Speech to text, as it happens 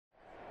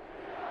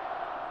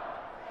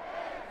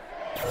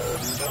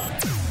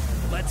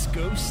Let's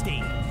Go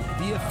State,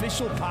 the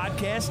official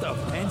podcast of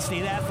Penn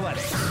State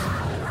Athletics.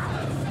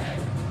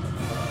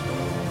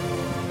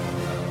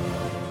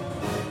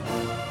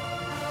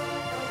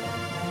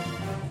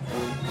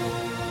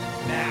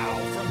 Now,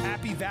 from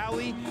Happy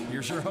Valley,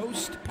 here's your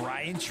host,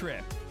 Brian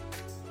Tripp.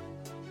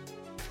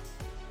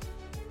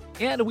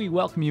 And we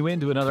welcome you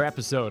into another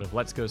episode of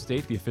Let's Go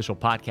State, the official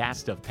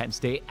podcast of Penn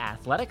State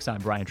Athletics. I'm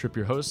Brian Tripp,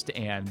 your host,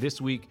 and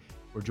this week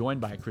we're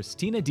joined by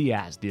Christina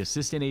Diaz, the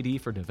Assistant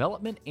AD for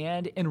Development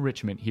and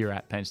Enrichment here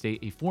at Penn State,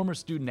 a former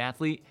student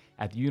athlete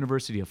at the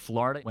University of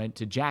Florida, went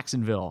to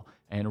Jacksonville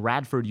and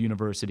Radford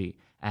University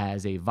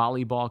as a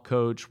volleyball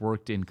coach,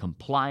 worked in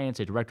compliance,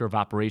 a director of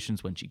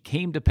operations when she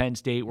came to Penn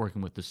State,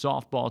 working with the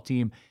softball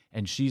team,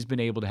 and she's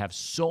been able to have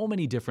so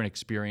many different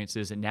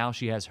experiences, and now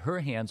she has her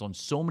hands on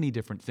so many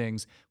different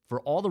things for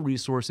all the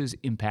resources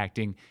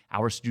impacting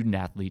our student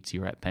athletes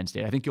here at Penn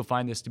State. I think you'll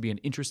find this to be an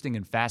interesting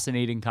and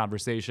fascinating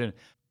conversation.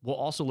 We'll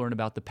also learn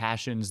about the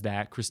passions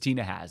that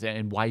Christina has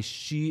and why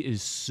she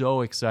is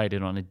so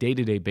excited on a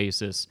day-to-day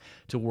basis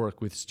to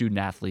work with student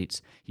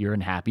athletes here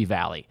in Happy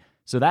Valley.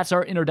 So that's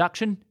our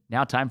introduction.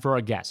 Now time for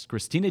our guest,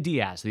 Christina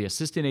Diaz, the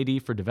Assistant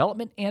AD for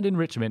Development and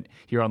Enrichment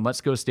here on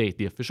Let's Go State,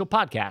 the official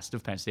podcast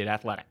of Penn State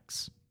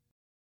Athletics.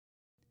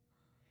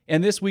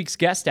 And this week's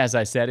guest, as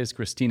I said, is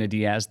Christina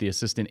Diaz, the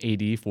Assistant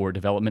AD for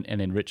Development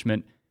and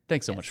Enrichment.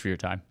 Thanks so much for your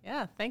time.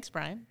 Yeah, thanks,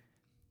 Brian.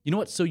 You know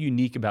what's so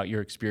unique about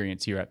your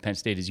experience here at Penn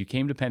State is you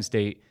came to Penn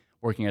State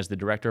working as the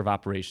Director of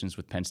Operations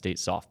with Penn State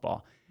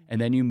Softball,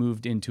 and then you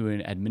moved into an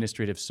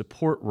administrative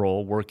support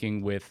role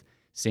working with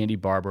Sandy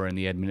Barber and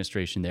the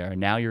administration there, and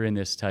now you're in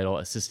this title,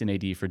 Assistant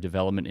AD for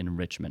Development and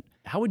Enrichment.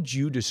 How would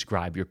you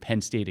describe your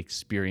Penn State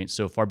experience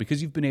so far?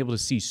 Because you've been able to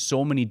see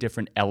so many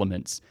different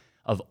elements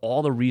of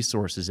all the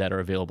resources that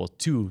are available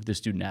to the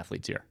student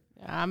athletes here.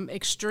 I'm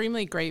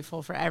extremely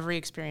grateful for every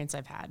experience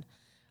I've had.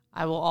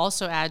 I will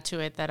also add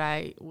to it that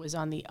I was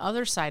on the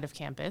other side of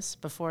campus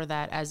before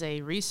that as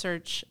a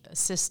research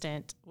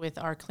assistant with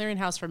our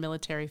Clearinghouse for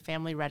Military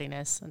Family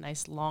Readiness, a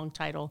nice long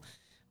title,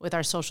 with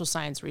our Social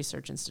Science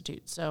Research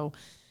Institute. So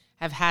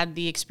have had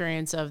the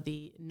experience of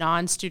the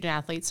non-student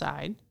athlete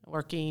side,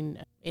 working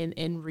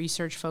in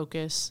research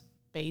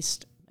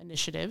focus-based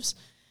initiatives,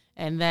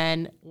 and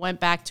then went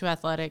back to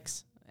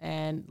athletics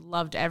and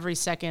loved every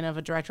second of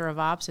a director of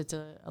ops. It's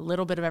a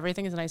little bit of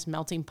everything. It's a nice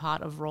melting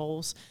pot of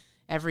roles.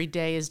 Every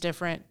day is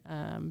different.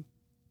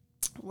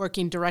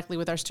 Working directly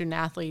with our student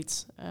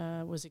athletes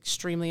was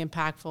extremely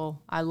impactful.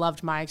 I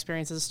loved my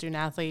experience as a student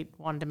athlete,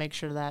 wanted to make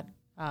sure that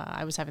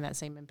I was having that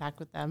same impact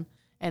with them.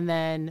 And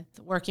then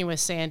working with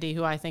Sandy,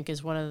 who I think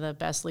is one of the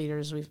best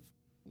leaders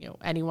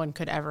anyone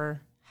could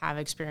ever have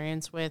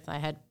experience with. I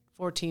had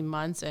 14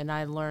 months and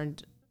I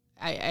learned,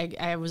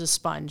 I was a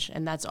sponge,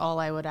 and that's all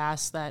I would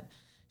ask, that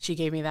she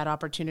gave me that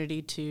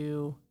opportunity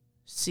to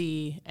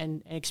see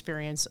and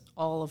experience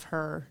all of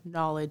her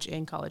knowledge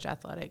in college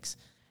athletics.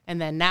 And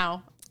then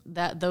now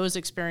that those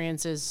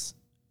experiences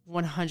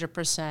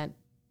 100%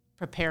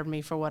 prepared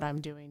me for what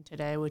I'm doing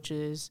today, which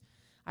is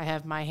I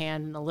have my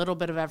hand in a little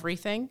bit of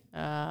everything.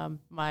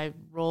 My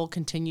role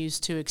continues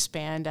to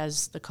expand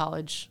as the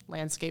college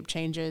landscape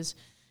changes,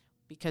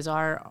 because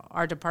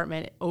our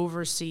department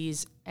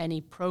oversees any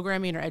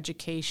programming or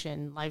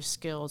education, life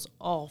skills,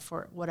 all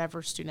for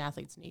whatever student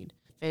athletes need.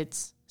 If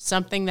it's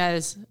something that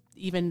is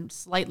even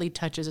slightly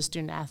touches a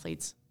student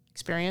athlete's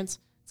experience,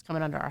 it's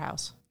coming under our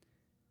house.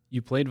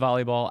 You played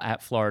volleyball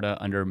at Florida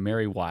under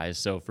Mary Wise.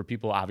 So for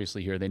people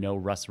obviously here, they know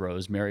Russ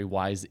Rose. Mary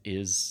Wise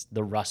is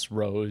the Russ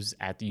Rose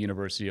at the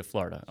University of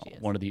Florida,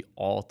 one of the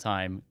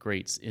all-time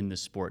greats in the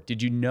sport.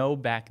 Did you know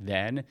back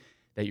then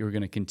that you were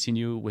going to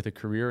continue with a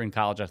career in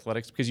college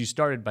athletics? Because you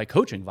started by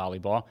coaching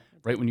volleyball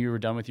right when you were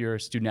done with your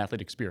student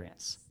athlete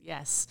experience.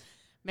 Yes.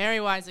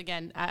 Mary Wise,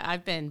 again,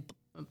 I've been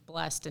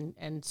blessed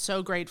and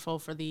so grateful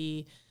for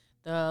the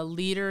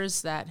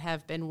leaders that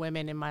have been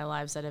women in my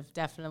lives that have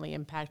definitely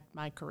impacted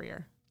my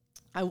career.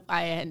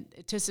 I had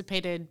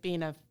anticipated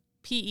being a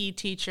PE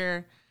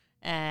teacher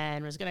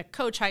and was going to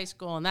coach high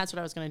school, and that's what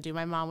I was going to do.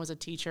 My mom was a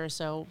teacher,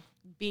 so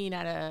being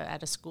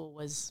at a school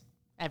was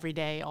every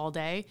day, all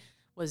day,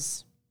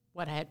 was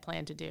what I had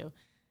planned to do.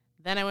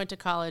 Then I went to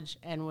college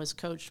and was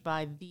coached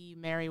by the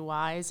Mary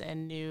Wise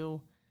and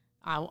knew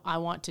I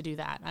want to do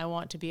that. I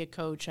want to be a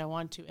coach. I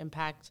want to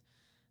impact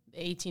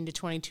the 18 to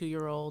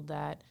 22-year-old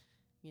that,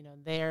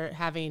 they're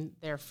having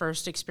their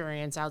first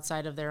experience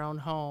outside of their own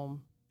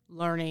home,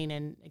 learning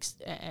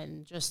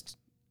and just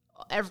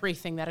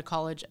everything that a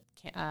college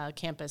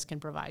campus can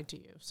provide to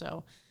you.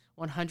 So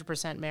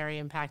 100% Mary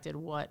impacted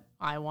what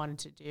I wanted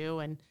to do,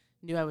 and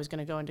knew I was going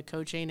to go into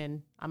coaching,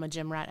 and I'm a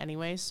gym rat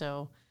anyway,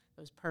 so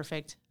it was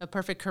a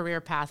perfect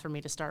career path for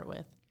me to start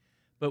with.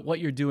 But what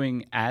you're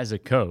doing as a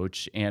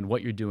coach and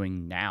what you're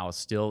doing now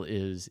still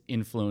is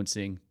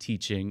influencing,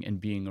 teaching, and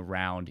being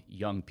around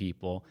young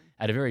people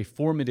at a very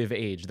formative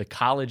age, the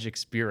college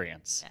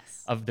experience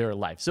of their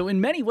life. So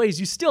in many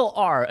ways, you still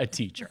are a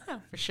teacher.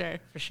 For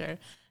sure.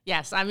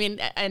 Yes, I mean,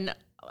 and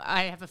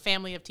I have a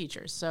family of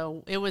teachers,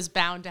 so it was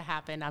bound to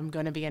happen. I'm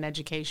going to be in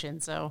education,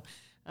 so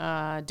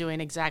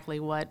doing exactly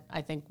what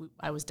I think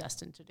I was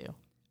destined to do.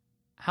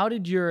 How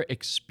did your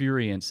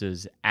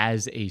experiences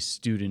as a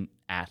student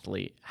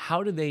athlete,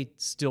 how do they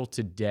still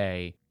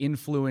today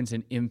influence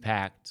and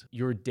impact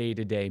your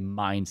day-to-day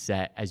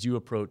mindset as you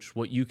approach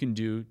what you can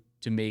do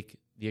to make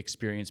the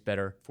experience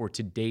better for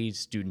today's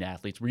student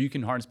athletes, where you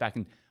can harness back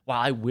and, wow,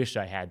 I wish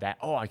I had that.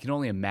 Oh, I can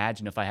only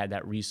imagine if I had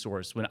that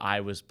resource when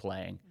I was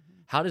playing.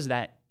 Mm-hmm. How does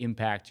that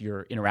impact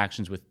your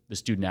interactions with the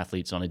student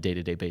athletes on a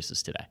day-to-day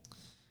basis today?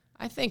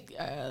 I think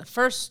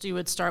first you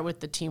would start with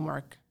the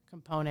teamwork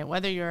component.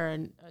 Whether you're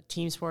a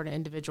team sport, an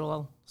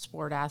individual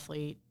sport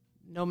athlete,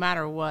 no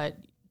matter what,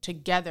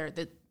 together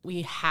that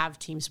we have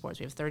team sports.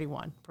 We have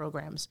 31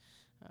 programs.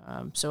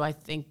 So I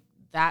think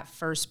that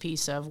first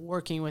piece of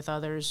working with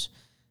others,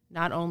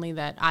 not only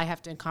that I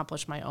have to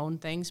accomplish my own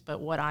things, but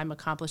what I'm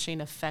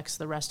accomplishing affects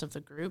the rest of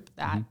the group.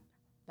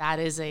 That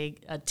is a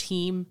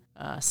team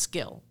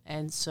skill.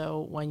 And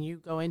so when you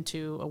go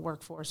into a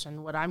workforce,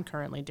 and what I'm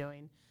currently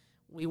doing,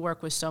 we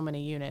work with so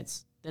many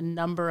units. The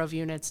number of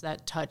units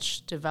that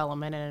touch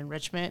development and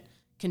enrichment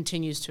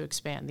continues to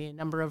expand. The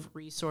number of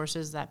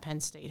resources that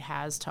Penn State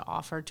has to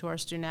offer to our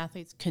student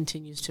athletes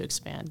continues to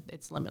expand.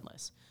 It's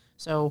limitless.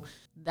 So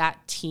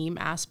that team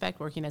aspect,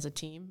 working as a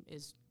team,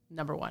 is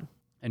number one.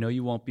 I know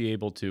you won't be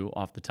able to,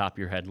 off the top of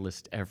your head,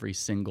 list every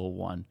single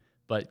one,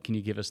 but can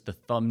you give us the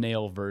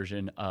thumbnail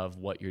version of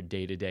what your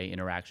day-to-day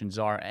interactions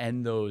are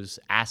and those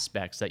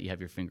aspects that you have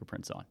your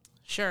fingerprints on?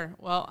 Sure.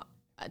 Well,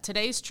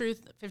 today's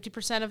truth,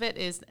 50% of it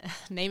is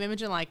name,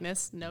 image, and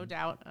likeness, no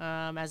doubt,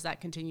 as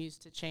that continues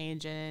to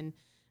change and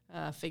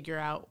figure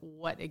out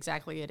what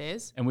exactly it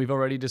is. And we've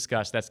already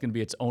discussed that's going to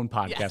be its own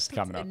podcast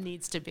coming up. It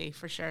needs to be,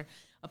 for sure.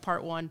 A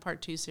part 1,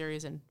 part 2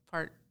 series, and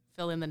part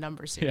fill in the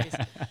number series.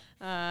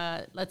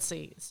 Yeah. Let's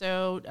see.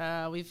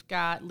 So we've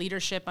got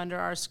leadership under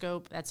our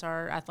scope. That's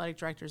our Athletic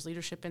Directors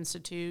Leadership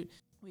Institute.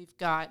 We've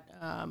got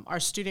our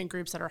student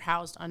groups that are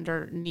housed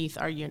underneath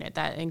our unit.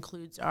 That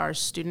includes our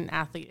Student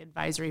Athlete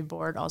Advisory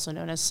Board, also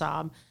known as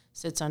SOB,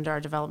 sits under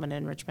our Development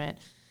and Enrichment.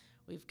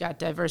 We've got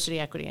diversity,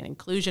 equity, and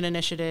inclusion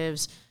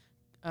initiatives.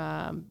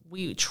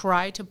 We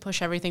try to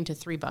push everything to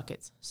 3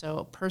 buckets.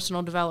 So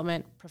personal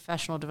development,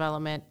 professional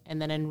development,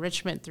 and then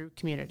enrichment through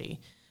community.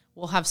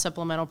 We'll have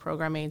supplemental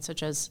programming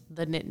such as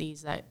the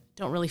NITNIs that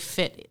don't really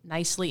fit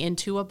nicely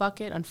into a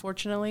bucket,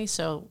 unfortunately.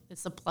 So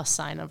it's the plus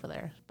sign over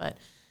there. But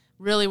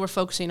really, we're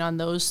focusing on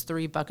those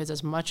 3 buckets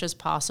as much as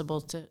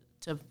possible to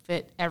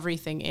fit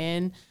everything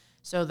in,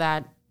 so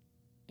that,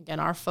 again,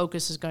 our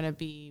focus is going to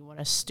be when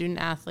a student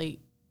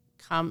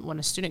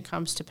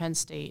comes to Penn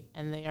State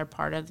and they are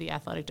part of the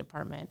athletic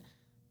department,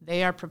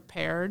 they are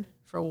prepared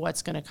for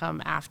what's going to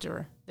come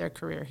after their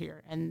career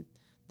here, and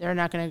they're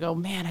not going to go,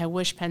 man, I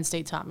wish Penn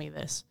State taught me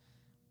this.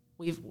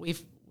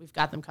 We've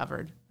got them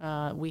covered.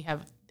 We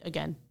have,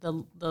 again,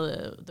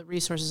 the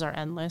resources are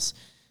endless.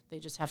 They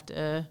just have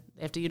to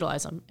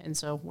utilize them. And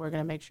so we're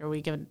going to make sure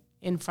we get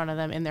in front of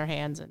them, in their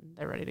hands, and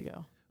they're ready to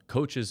go.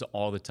 Coaches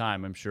all the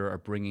time, I'm sure, are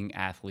bringing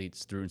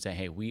athletes through and saying,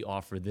 hey, we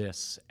offer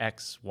this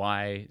X,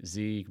 Y,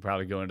 Z. You can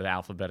probably go into the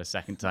alphabet a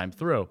second time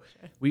through.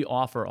 Sure. We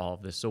offer all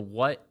of this. So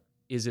what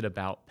is it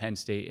about Penn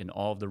State and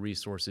all of the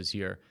resources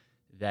here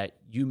that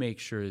you make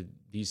sure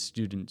these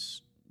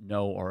students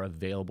know are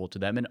available to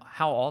them? And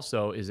how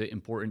also is it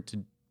important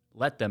to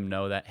let them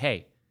know that,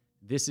 hey,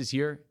 this is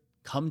here,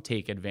 come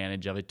take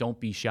advantage of it, don't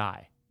be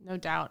shy? No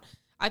doubt.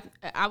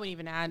 I would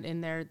even add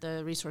in there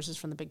the resources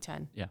from the Big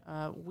Ten.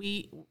 Yeah.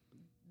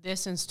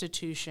 This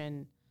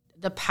institution,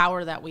 the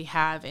power that we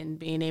have in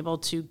being able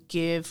to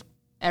give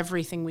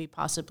everything we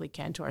possibly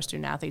can to our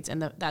student athletes,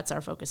 and that's our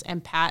focus.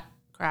 And Pat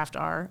Kraft,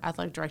 our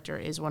athletic director,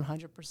 is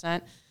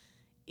 100%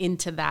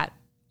 into that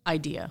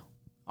idea.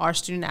 Our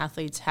student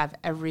athletes have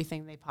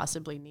everything they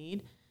possibly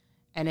need,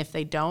 and if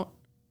they don't,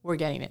 we're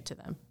getting it to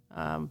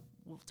them.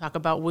 We'll talk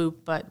about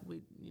WHOOP, but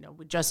we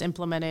just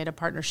implemented a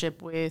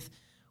partnership with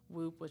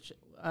WHOOP, which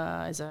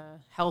is a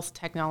health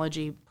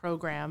technology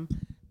program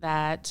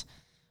that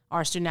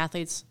our student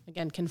athletes,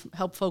 again, can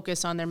help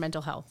focus on their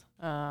mental health.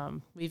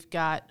 We've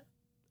got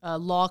a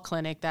law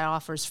clinic that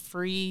offers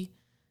free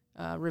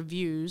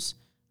reviews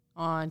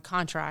on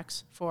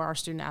contracts for our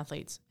student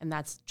athletes, and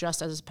that's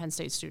just as a Penn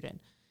State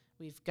student.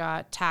 We've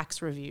got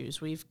tax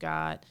reviews. We've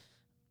got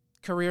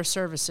career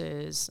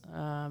services.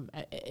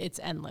 It's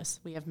endless.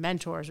 We have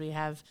mentors. We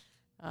have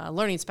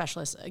learning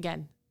specialists.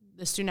 Again,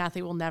 the student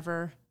athlete will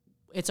never,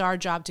 it's our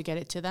job to get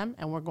it to them,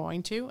 and we're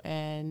going to.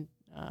 And,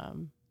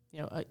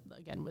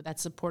 again,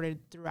 that's supported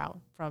throughout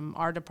from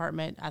our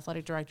department,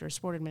 athletic directors,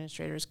 sport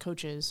administrators,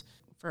 coaches.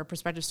 For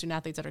prospective student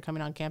athletes that are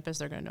coming on campus,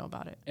 they're going to know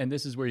about it. And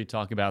this is where you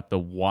talk about the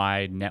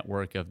wide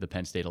network of the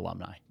Penn State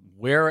alumni.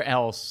 Where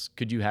else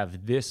could you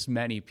have this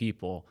many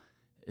people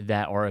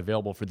that are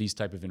available for these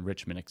type of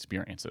enrichment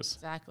experiences?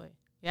 Exactly.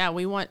 Yeah,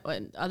 we want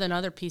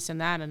another piece in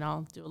that, and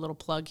I'll do a little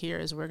plug here,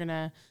 is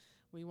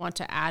we want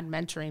to add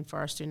mentoring for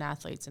our student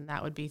athletes, and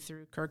that would be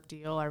through Kirk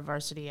Deal, our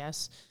Varsity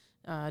S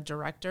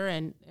director,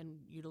 and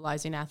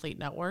utilizing Athlete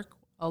Network.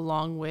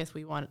 along with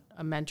we want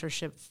a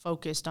mentorship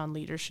focused on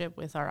leadership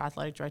with our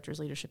Athletic Directors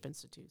Leadership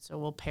Institute. So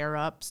we'll pair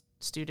up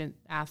student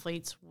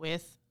athletes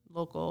with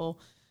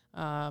local,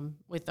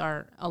 with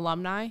our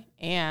alumni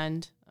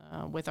and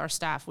with our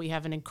staff. We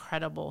have an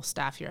incredible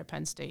staff here at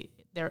Penn State.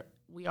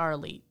 We are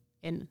elite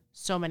in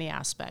so many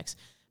aspects,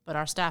 but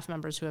our staff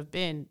members who have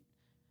been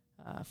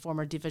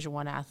former Division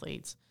I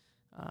athletes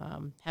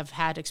have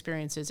had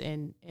experiences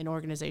in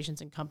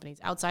organizations and companies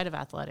outside of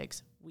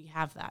athletics. We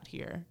have that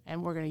here,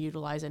 and we're going to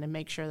utilize it and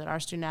make sure that our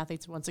student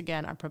athletes, once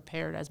again, are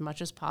prepared as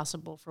much as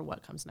possible for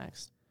what comes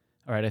next.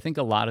 All right, I think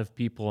a lot of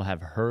people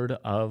have heard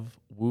of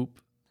Whoop,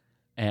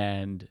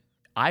 and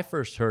I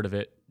first heard of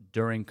it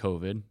during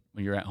COVID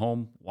when you're at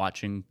home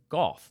watching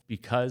golf.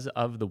 Because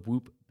of the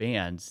Whoop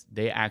bands,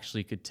 they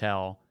actually could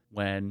tell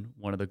when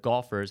one of the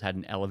golfers had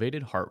an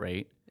elevated heart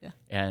rate. Yeah.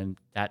 And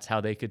that's how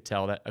they could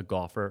tell that a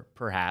golfer,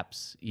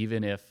 perhaps,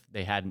 even if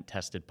they hadn't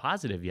tested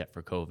positive yet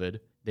for COVID,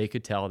 they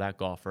could tell that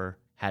golfer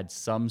had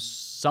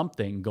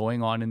something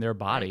going on in their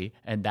body. Right.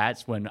 And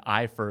that's when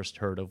I first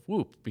heard of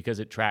Whoop, because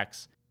it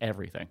tracks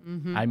everything.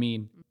 Mm-hmm. I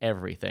mean,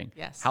 everything.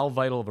 Yes. How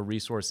vital of a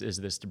resource is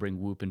this to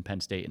bring Whoop and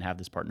Penn State and have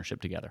this partnership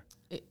together?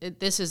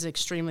 This is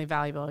extremely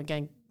valuable.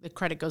 Again, the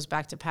credit goes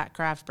back to Pat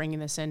Kraft bringing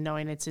this in,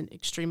 knowing it's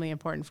extremely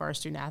important for our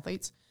student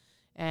athletes.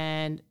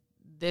 And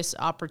this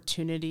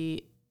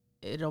opportunity,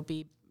 it'll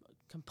be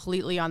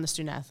completely on the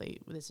student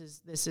athlete.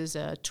 This is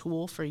a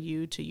tool for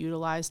you to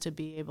utilize to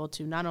be able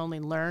to not only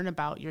learn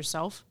about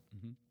yourself,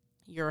 mm-hmm.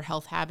 your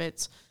health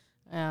habits,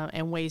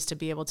 and ways to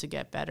be able to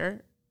get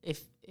better.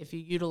 If you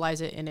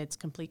utilize it in its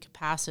complete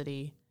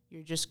capacity,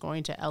 you're just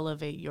going to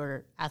elevate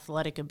your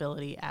athletic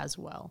ability as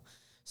well.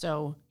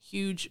 So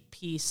huge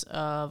piece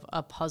of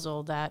a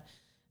puzzle that,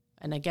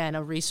 and again,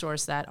 a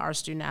resource that our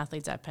student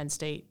athletes at Penn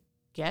State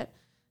get.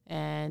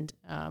 And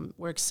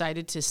we're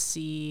excited to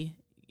see,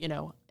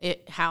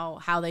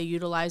 how they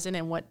utilize it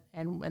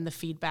and the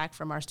feedback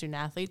from our student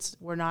athletes.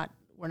 We're not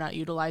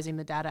utilizing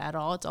the data at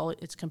all.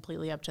 It's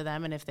completely up to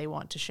them, and if they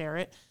want to share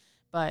it,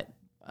 but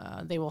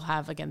they will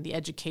have, again, the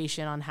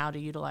education on how to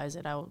utilize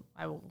it. I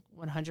will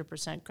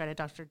 100% credit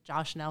Dr.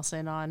 Josh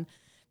Nelson on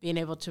being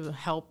able to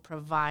help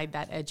provide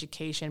that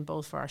education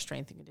both for our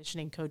strength and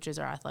conditioning coaches,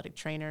 our athletic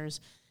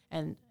trainers,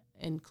 and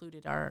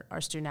included our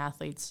student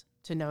athletes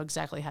to know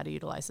exactly how to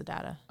utilize the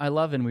data. I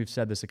love, and we've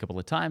said this a couple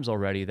of times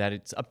already, that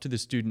it's up to the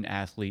student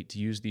athlete to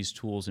use these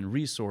tools and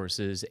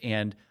resources,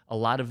 and a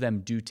lot of them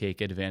do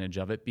take advantage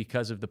of it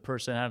because of the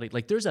personality.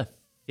 Like, there's a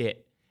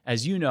fit.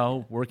 As you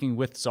know, working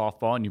with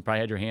softball, and you probably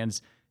had your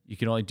hands, you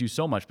can only do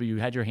so much, but you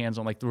had your hands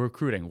on like the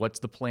recruiting. What's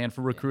the plan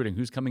for recruiting?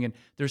 Who's coming in?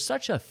 There's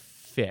such a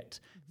fit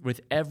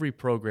with every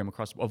program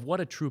across of what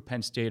a true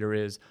Penn Stater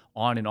is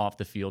on and off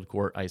the field,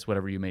 court, ice,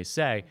 whatever you may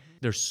say.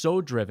 They're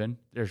so driven.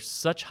 They're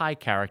such high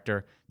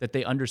character that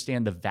they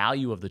understand the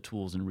value of the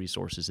tools and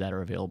resources that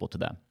are available to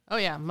them. Oh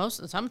yeah,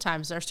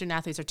 sometimes our student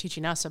athletes are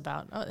teaching us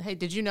about, hey,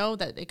 did you know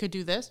that it could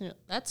do this?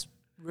 That's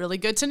really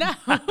good to know.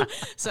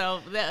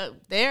 So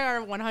they are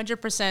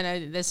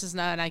 100%. This is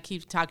not, and I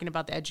keep talking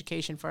about the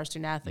education for our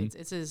student athletes.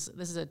 Mm-hmm.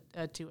 This is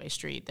a two-way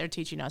street. They're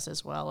teaching us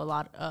as well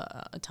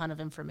a ton of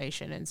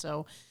information, and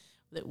so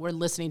we're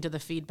listening to the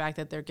feedback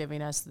that they're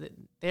giving us.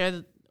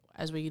 They're,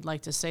 as we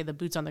like to say, the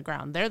boots on the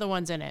ground. They're the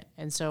ones in it,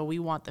 and so we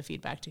want the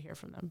feedback to hear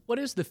from them. What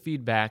is the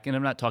feedback? And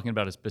I'm not talking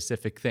about a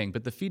specific thing,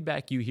 but the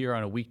feedback you hear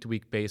on a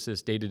week-to-week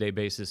basis, day-to-day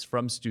basis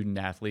from student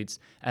athletes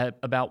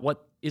about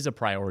what is a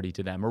priority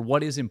to them or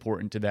what is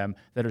important to them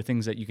that are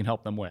things that you can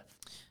help them with?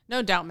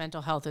 No doubt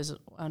mental health is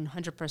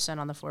 100%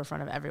 on the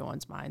forefront of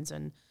everyone's minds.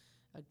 And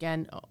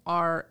again,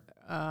 our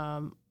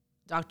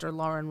Dr.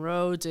 Lauren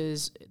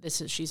Rhodes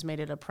she's made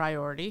it a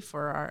priority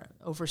for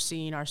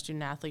overseeing our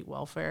student athlete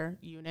welfare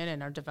unit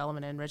and our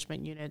development and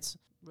enrichment units,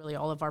 really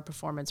all of our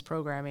performance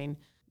programming.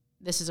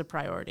 This is a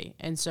priority.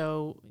 And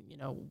so,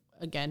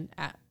 again,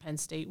 at Penn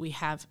State, we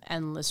have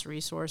endless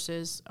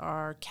resources.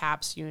 Our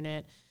CAPS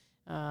unit,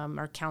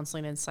 our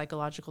counseling and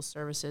psychological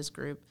services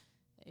group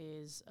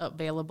is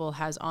available,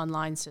 has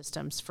online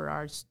systems for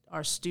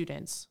our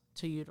students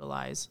to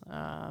utilize.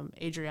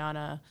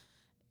 Adriana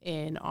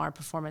in our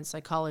performance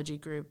psychology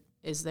group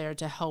is there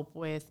to help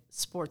with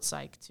sports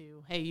psych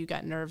hey, you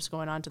got nerves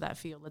going onto that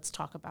field, let's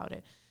talk about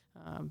it.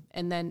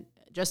 And then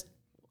just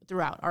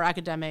throughout, our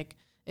academic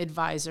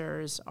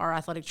advisors, our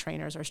athletic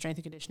trainers, our strength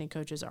and conditioning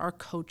coaches, our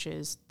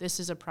coaches, this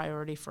is a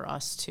priority for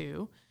us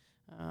too.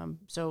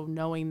 So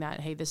knowing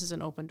that, hey, this is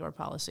an open door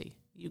policy.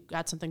 You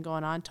got something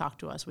going on, talk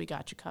to us. We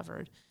got you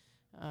covered.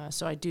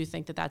 So I do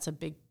think that that's a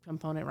big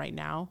component right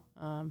now.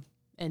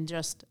 And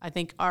just, I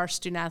think our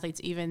student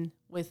athletes, even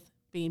with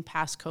being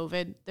past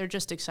COVID, they're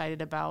just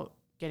excited about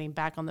getting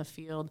back on the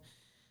field,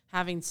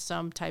 having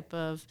some type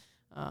of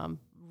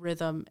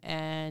rhythm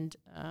and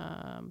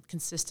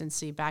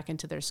consistency back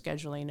into their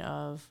scheduling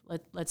of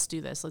let's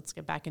do this. Let's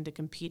get back into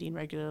competing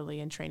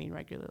regularly and training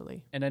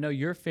regularly. And I know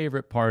your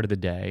favorite part of the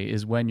day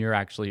is when you're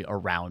actually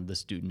around the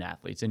student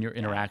athletes and your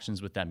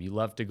interactions with them. You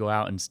love to go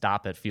out and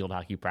stop at field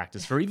hockey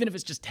practice for even if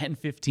it's just 10,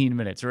 15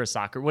 minutes or a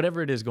soccer,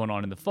 whatever it is going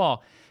on in the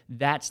fall.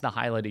 That's the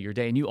highlight of your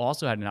day. And you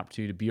also had an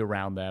opportunity to be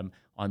around them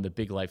on the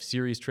Big Life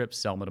Series trip,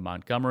 Selma to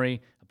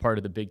Montgomery, a part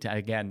of the Big Ten.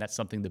 Again, that's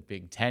something the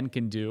Big Ten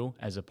can do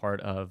as a part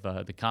of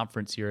the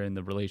conference here in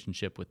the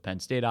relationship with Penn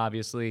State,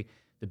 obviously.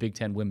 The Big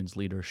Ten Women's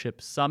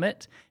Leadership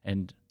Summit.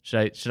 And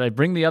should I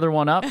bring the other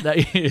one up? No,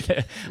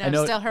 I'm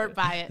still hurt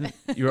by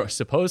it. You're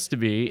supposed to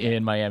be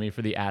in Miami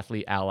for the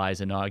Athlete Allies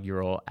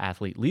inaugural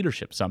Athlete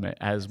Leadership Summit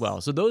as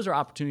well. So those are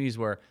opportunities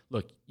where,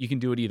 look, you can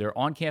do it either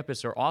on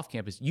campus or off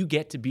campus. You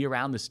get to be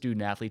around the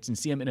student athletes and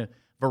see them in a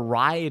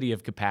variety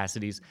of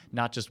capacities,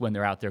 not just when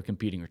they're out there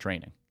competing or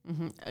training.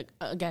 Mm-hmm.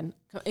 Again,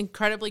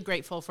 incredibly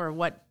grateful for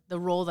the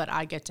role that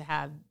I get to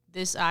have.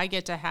 I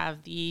get to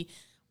have the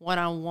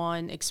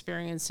one-on-one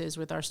experiences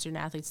with our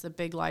student athletes. The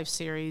Big Life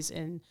Series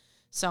in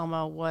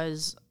Selma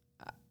was,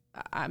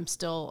 I'm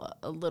still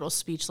a little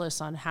speechless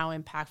on how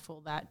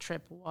impactful that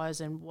trip was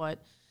and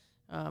what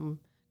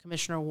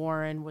Commissioner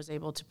Warren was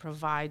able to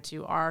provide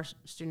to our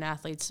student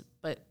athletes,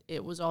 but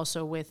it was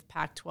also with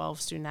Pac-12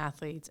 student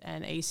athletes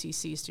and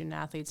ACC student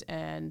athletes,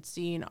 and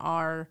seeing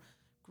our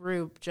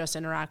group just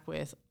interact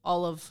with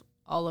all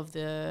of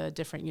the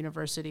different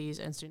universities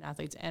and student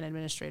athletes and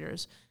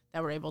administrators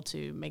that were able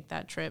to make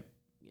that trip.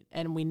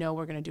 And we know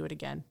we're going to do it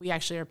again. We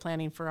actually are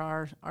planning for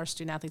our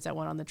student athletes that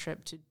went on the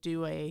trip to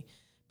do a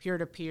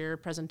peer-to-peer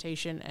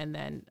presentation and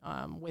then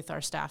with our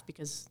staff,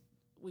 because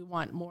we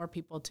want more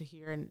people to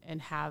hear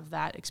and have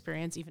that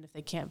experience. Even if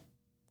they can't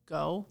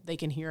go, they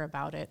can hear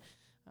about it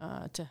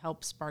to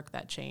help spark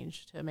that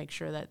change, to make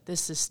sure that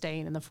this is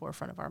staying in the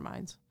forefront of our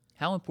minds.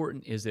 How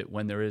important is it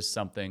when there is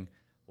something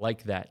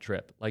like that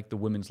trip, like the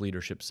Women's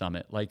Leadership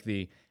Summit, like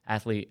the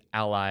Athlete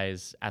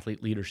Allies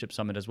Athlete Leadership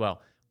Summit as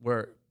well,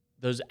 where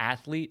those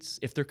athletes,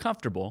 if they're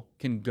comfortable,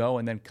 can go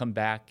and then come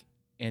back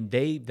and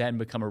they then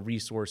become a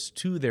resource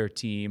to their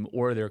team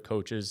or their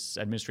coaches,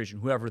 administration,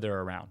 whoever they're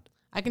around?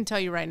 I can tell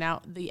you right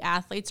now, the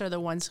athletes are the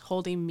ones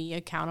holding me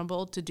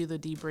accountable to do the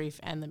debrief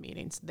and the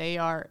meetings. They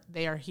are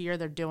here,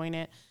 they're doing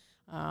it.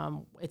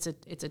 It's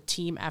a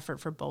team effort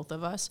for both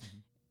of us.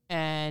 Mm-hmm.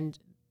 And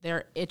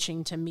they're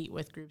itching to meet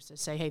with groups to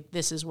say, hey,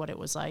 this is what it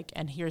was like,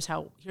 and here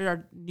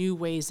are new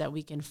ways that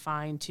we can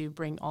find to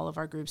bring all of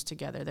our groups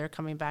together. They're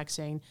coming back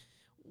saying,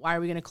 why are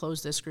we going to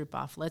close this group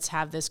off? Let's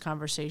have this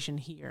conversation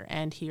here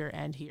and here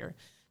and here.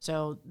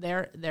 So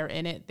they're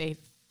in it.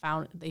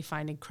 They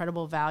find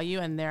incredible value,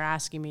 and they're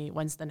asking me,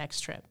 when's the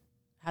next trip?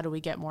 How do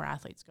we get more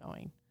athletes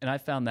going? And I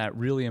found that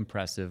really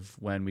impressive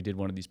when we did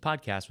one of these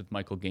podcasts with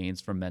Michael Gaines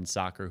from men's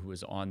soccer, who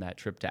was on that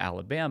trip to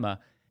Alabama,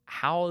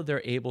 how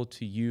they're able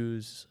to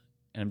use,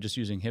 and I'm just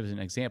using him as an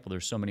example,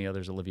 there's so many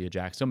others, Olivia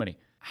Jack, so many,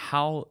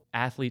 how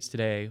athletes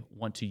today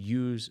want to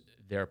use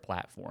their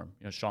platform.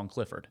 Sean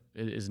Clifford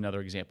is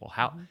another example.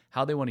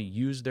 How they want to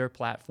use their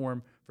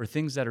platform for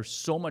things that are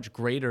so much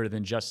greater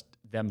than just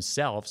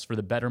themselves, for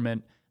the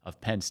betterment of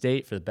Penn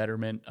State, for the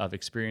betterment of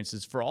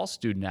experiences for all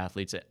student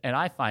athletes. And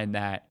I find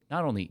that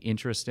not only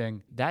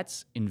interesting,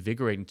 that's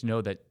invigorating to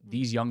know that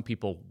these young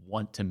people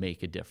want to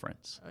make a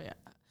difference. Oh yeah.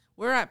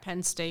 We're at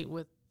Penn State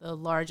with the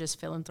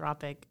largest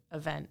philanthropic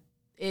event.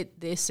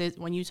 This is,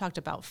 when you talked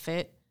about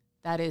fit,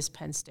 that is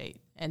Penn State.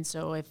 And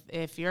so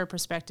if you're a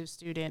prospective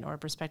student or a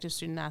prospective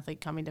student athlete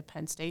coming to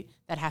Penn State,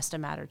 that has to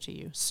matter to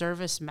you.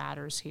 Service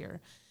matters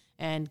here,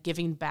 and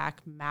giving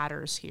back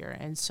matters here.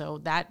 And so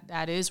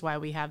that is why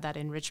we have that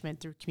enrichment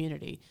through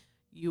community.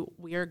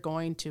 We are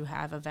going to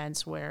have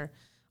events where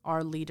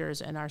our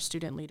leaders and our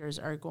student leaders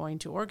are going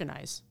to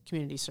organize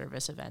community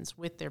service events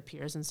with their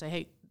peers and say,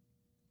 hey,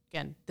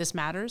 again, this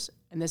matters,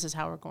 and this is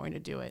how we're going to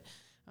do it.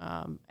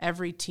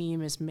 Every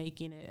team is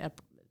making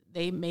it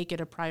they make it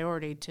a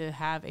priority to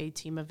have a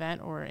team event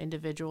or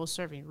individual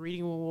serving,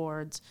 reading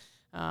awards,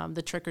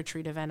 the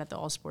trick-or-treat event at the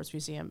All Sports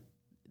Museum.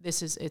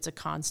 It's a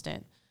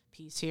constant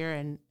piece here,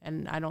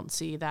 and I don't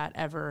see that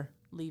ever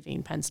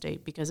leaving Penn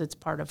State, because it's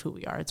part of who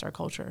we are. It's our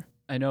culture.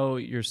 I know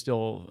you're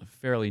still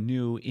fairly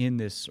new in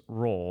this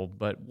role,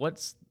 but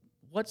what's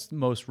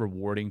most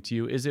rewarding to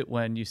you? Is it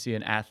when you see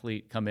an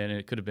athlete come in, and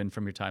it could have been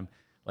from your time,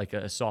 like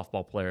a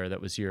softball player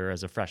that was here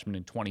as a freshman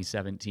in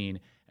 2017,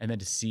 and then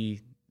to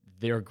see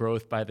their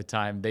growth by the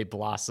time they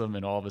blossom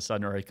and all of a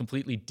sudden are a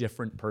completely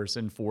different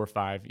person 4,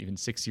 5, even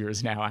 6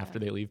 years now after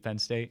they leave Penn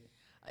State?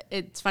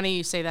 It's funny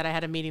you say that. I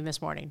had a meeting this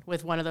morning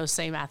with one of those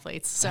same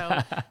athletes.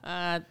 So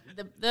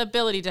the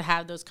ability to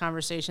have those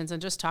conversations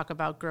and just talk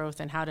about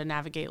growth and how to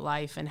navigate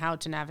life and how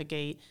to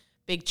navigate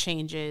big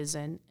changes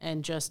and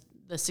just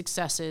the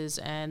successes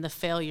and the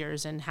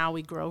failures and how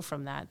we grow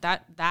from that.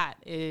 That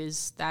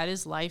is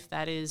life.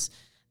 That is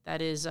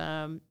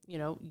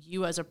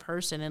you as a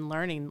person and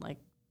learning, like,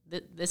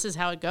 this is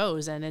how it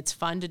goes, and it's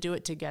fun to do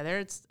it together.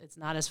 It's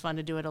not as fun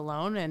to do it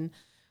alone, and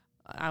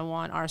I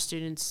want our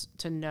students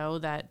to know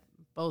that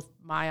both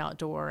My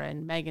Outdoor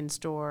and Megan's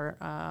Door,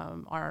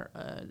 our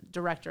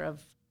director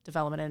of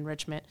development and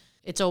enrichment,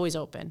 it's always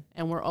open,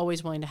 and we're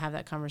always willing to have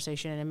that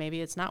conversation. And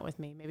maybe it's not with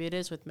me, maybe it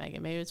is with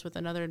Megan, maybe it's with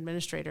another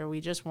administrator.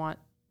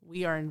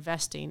 We are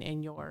investing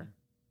in your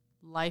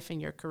life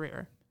and your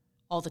career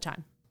all the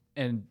time.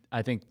 And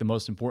I think the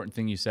most important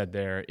thing you said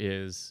there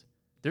is,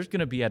 there's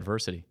going to be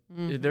adversity.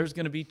 Mm-hmm. There's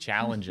going to be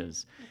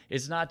challenges.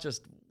 It's not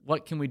just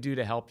what can we do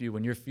to help you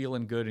when you're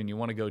feeling good and you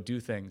want to go do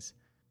things,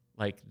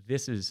 like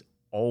this is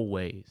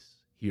always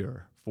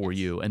here for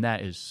you. And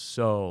that is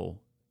so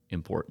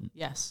important.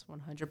 Yes,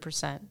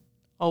 100%.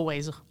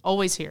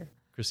 Always here.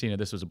 Christina,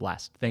 this was a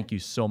blast. Thank you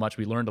so much.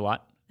 We learned a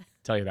lot.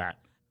 Tell you that.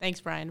 Thanks,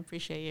 Brian.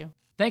 Appreciate you.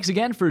 Thanks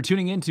again for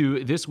tuning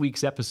into this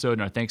week's episode,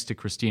 and our thanks to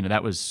Christina.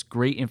 That was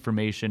great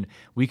information.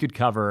 We could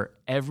cover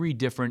every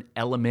different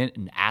element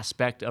and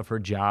aspect of her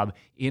job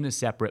in a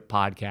separate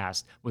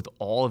podcast with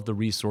all of the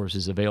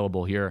resources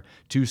available here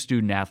to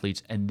student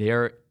athletes and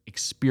their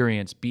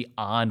experience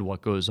beyond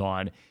what goes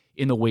on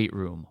in the weight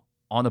room,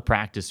 on the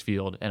practice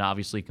field, and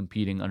obviously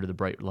competing under the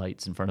bright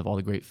lights in front of all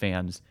the great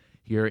fans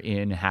here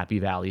in Happy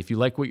Valley. If you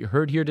like what you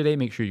heard here today,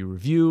 make sure you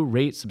review,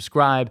 rate,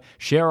 subscribe,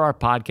 share our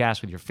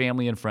podcast with your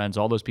family and friends,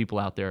 all those people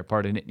out there,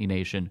 part of Nittany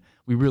Nation.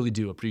 We really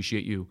do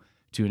appreciate you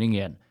tuning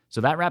in.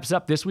 So that wraps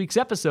up this week's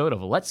episode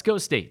of Let's Go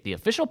State, the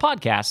official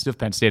podcast of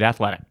Penn State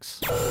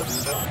Athletics.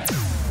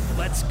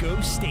 Let's Go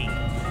State,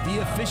 the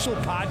official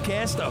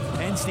podcast of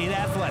Penn State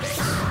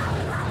Athletics.